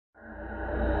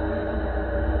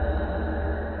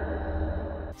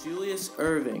Julius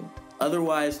Erving,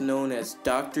 otherwise known as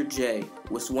Dr. J,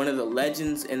 was one of the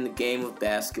legends in the game of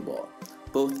basketball,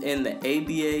 both in the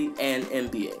ABA and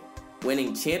NBA,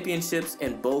 winning championships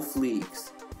in both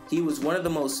leagues. He was one of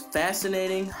the most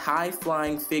fascinating,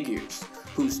 high-flying figures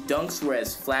whose dunks were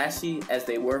as flashy as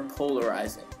they were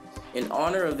polarizing. In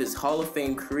honor of his Hall of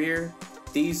Fame career,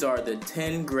 these are the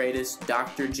 10 greatest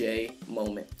Dr. J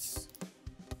moments.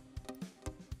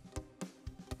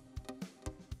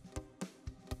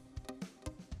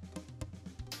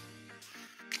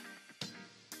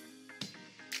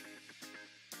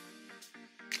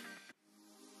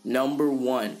 Number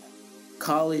 1.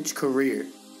 College career.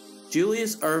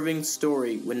 Julius Erving's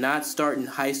story would not start in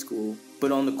high school,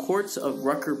 but on the courts of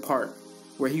Rucker Park,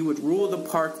 where he would rule the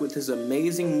park with his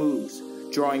amazing moves,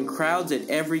 drawing crowds at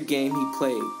every game he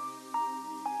played.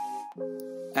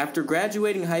 After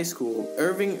graduating high school,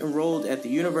 Erving enrolled at the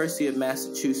University of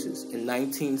Massachusetts in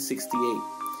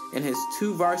 1968. In his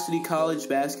 2 varsity college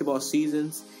basketball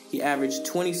seasons, he averaged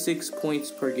 26 points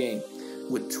per game,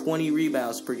 with 20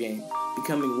 rebounds per game,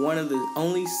 becoming one of the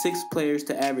only 6 players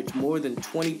to average more than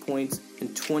 20 points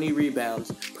and 20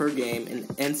 rebounds per game in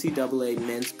NCAA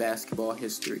men's basketball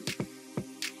history.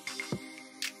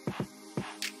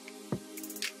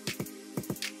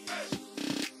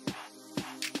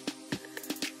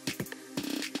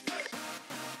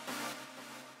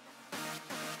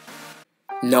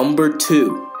 Number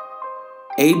 2.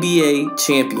 ABA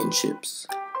championships.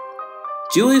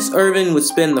 Julius Erving would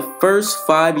spend the first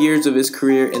 5 years of his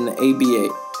career in the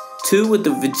ABA, 2 with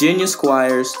the Virginia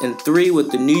Squires and 3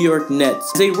 with the New York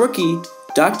Nets. As a rookie,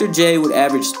 Dr. J would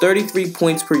average 33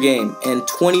 points per game and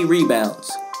 20 rebounds.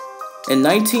 In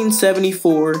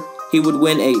 1974, he would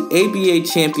win ABA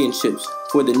championships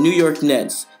for the New York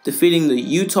Nets, defeating the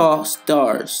Utah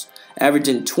Stars,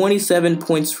 averaging 27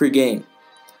 points per game.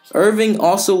 Erving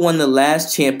also won the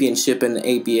last championship in the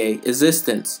ABA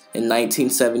existence in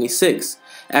 1976,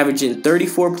 averaging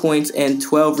 34 points and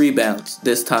 12 rebounds,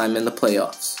 this time in the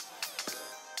playoffs.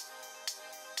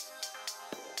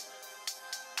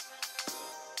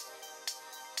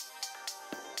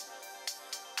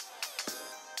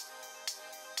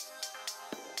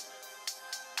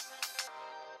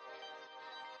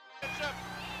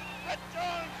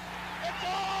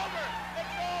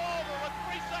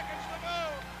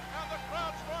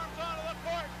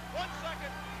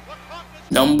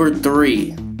 Number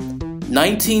 3.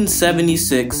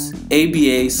 1976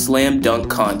 ABA Slam Dunk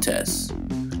Contest.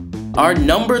 Our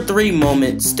number 3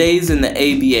 moment stays in the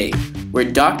ABA, where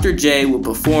Dr. J would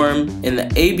perform in the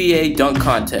ABA Dunk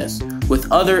Contest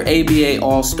with other ABA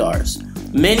All-Stars,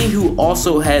 many who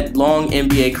also had long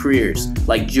NBA careers,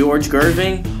 like George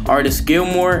Gervin, Artis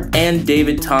Gilmore, and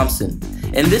David Thompson.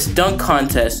 In this dunk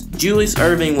contest, Julius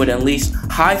Erving would unleash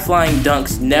high-flying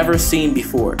dunks never seen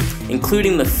before,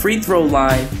 including the free throw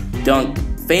line dunk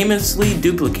famously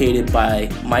duplicated by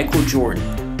Michael Jordan.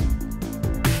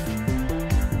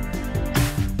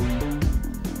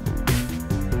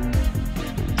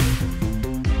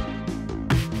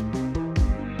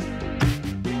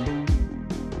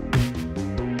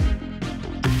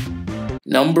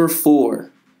 Number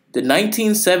 4. The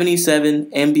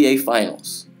 1977 NBA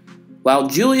Finals. While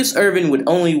Julius Erving would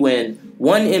only win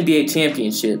 1 NBA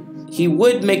championship, he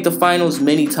would make the finals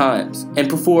many times and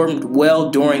performed well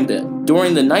during them.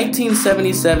 During the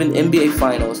 1977 NBA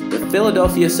Finals, the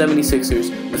Philadelphia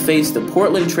 76ers would face the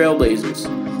Portland Trail Blazers.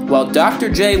 While Dr.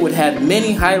 J would have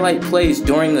many highlight plays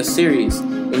during the series,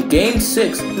 in Game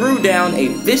 6 threw down a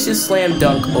vicious slam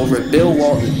dunk over Bill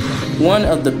Walton, one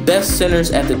of the best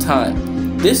centers at the time.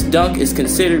 This dunk is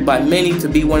considered by many to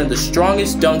be one of the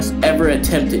strongest dunks ever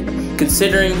attempted,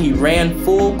 considering he ran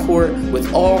full court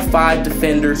with all 5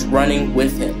 defenders running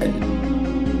with him.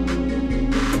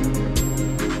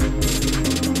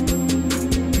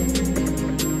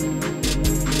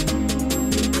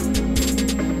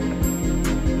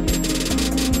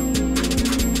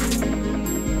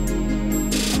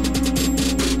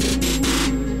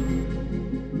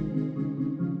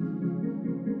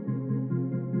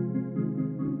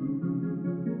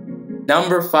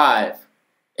 Number 5.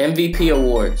 MVP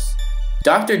awards.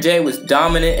 Dr. J was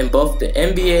dominant in both the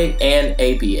NBA and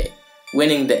ABA,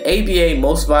 winning the ABA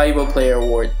Most Valuable Player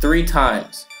award 3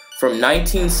 times, from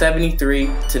 1973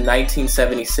 to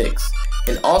 1976,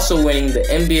 and also winning the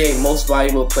NBA Most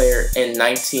Valuable Player in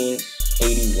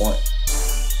 1981.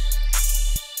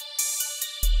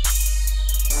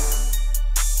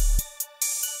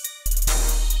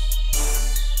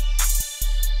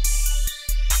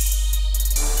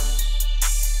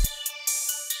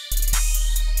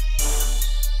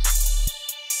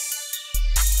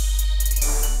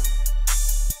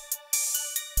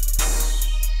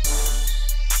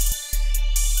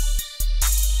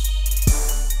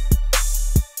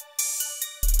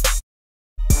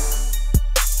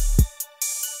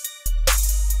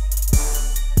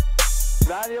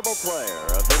 valuable player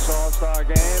of this All-Star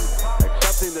game,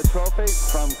 accepting the trophy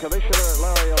from Commissioner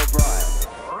Larry O'Brien.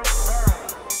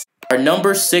 Our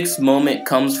number 6 moment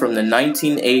comes from the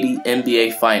 1980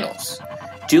 NBA Finals.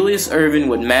 Julius Erving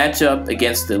would match up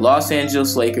against the Los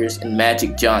Angeles Lakers and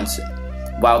Magic Johnson,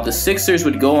 while the Sixers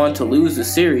would go on to lose the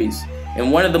series. And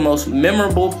one of the most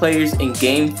memorable players in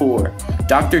Game 4,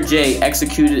 Dr. J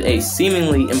executed a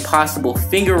seemingly impossible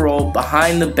finger roll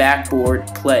behind the backboard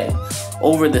play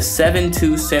over the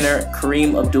 7-2 center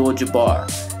Kareem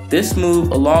Abdul-Jabbar. This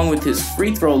move, along with his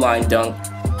free throw line dunk,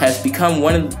 has become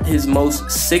one of his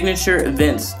most signature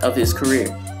events of his career.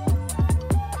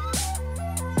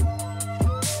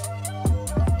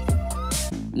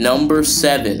 Number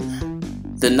 7.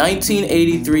 The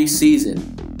 1983 season.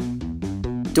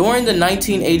 During the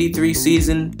 1983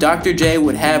 season, Dr. J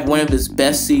would have one of his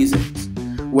best seasons,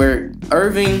 where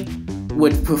Erving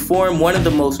would perform one of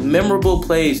the most memorable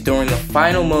plays during the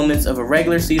final moments of a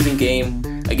regular season game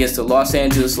against the Los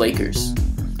Angeles Lakers.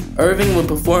 Erving would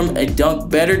perform a dunk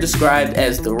better described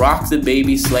as the Rock the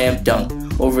Baby Slam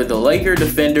dunk over the Laker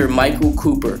defender Michael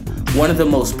Cooper, one of the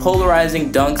most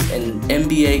polarizing dunks in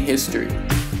NBA history.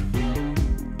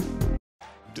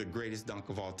 The greatest dunk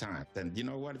of all time. Then you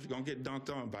know what? If you're going to get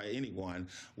dunked on by anyone,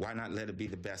 why not let it be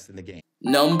the best in the game?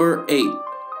 Number 8.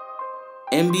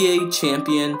 NBA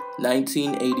Champion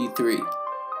 1983.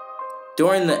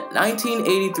 During the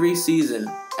 1983 season,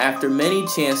 after many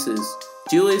chances,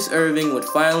 Julius Erving would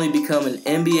finally become an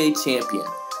NBA champion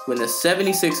when the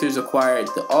 76ers acquired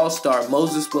the All-Star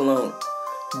Moses Malone.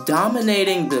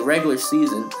 Dominating the regular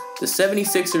season, the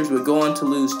 76ers would go on to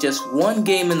lose just one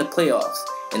game in the playoffs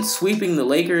and sweeping the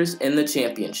Lakers in the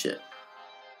championship.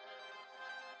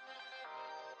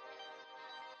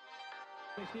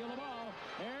 They steal the ball.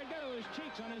 There it goes.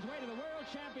 Cheeks on his way to the World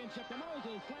Championship. The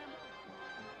Moses slam.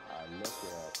 I look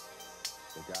at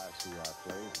the guys who I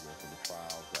played with and the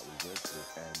trials that we went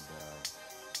through, and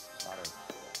a lot of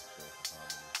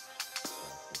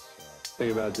The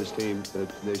thing about this team that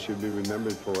they should be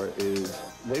remembered for is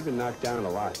they've been knocked down a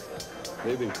lot.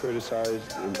 They've been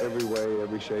criticized in every way,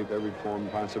 every shape, every form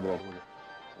possible.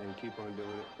 And keep on doing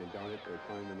it. They done it. They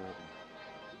climb the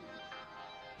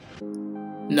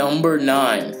mountain. Number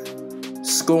 9.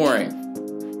 Scoring.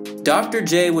 Dr.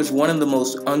 J was one of the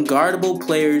most unguardable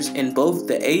players in both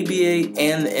the ABA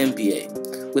and the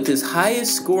NBA, with his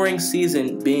highest scoring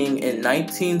season being in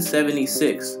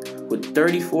 1976 with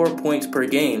 34 points per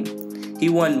game. He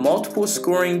won multiple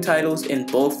scoring titles in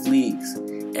both leagues,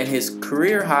 and his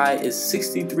career high is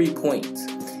 63 points.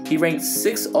 He ranked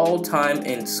 6th all-time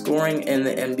in scoring in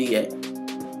the NBA.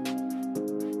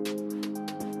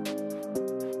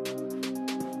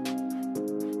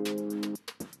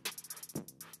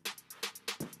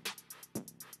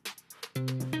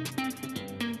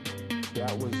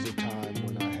 That was the time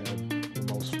when I had the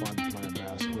most fun playing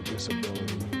basketball, with this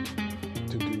ability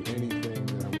to do anything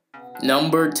that I...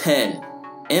 Number 10.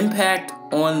 Impact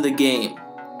on the game.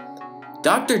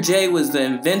 Dr. J was the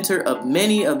inventor of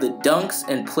many of the dunks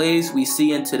and plays we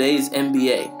see in today's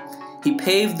NBA. He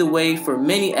paved the way for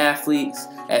many athletes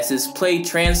as his play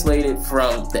translated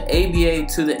from the ABA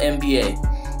to the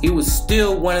NBA. He was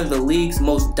still one of the league's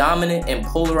most dominant and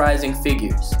polarizing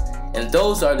figures. And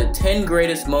those are the 10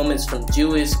 greatest moments from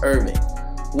Julius Erving.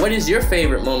 What is your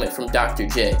favorite moment from Dr.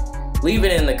 J? Leave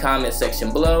it in the comment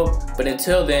section below. But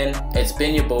until then, it's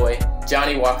been your boy,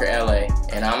 Johnny Walker LA,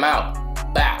 and I'm out.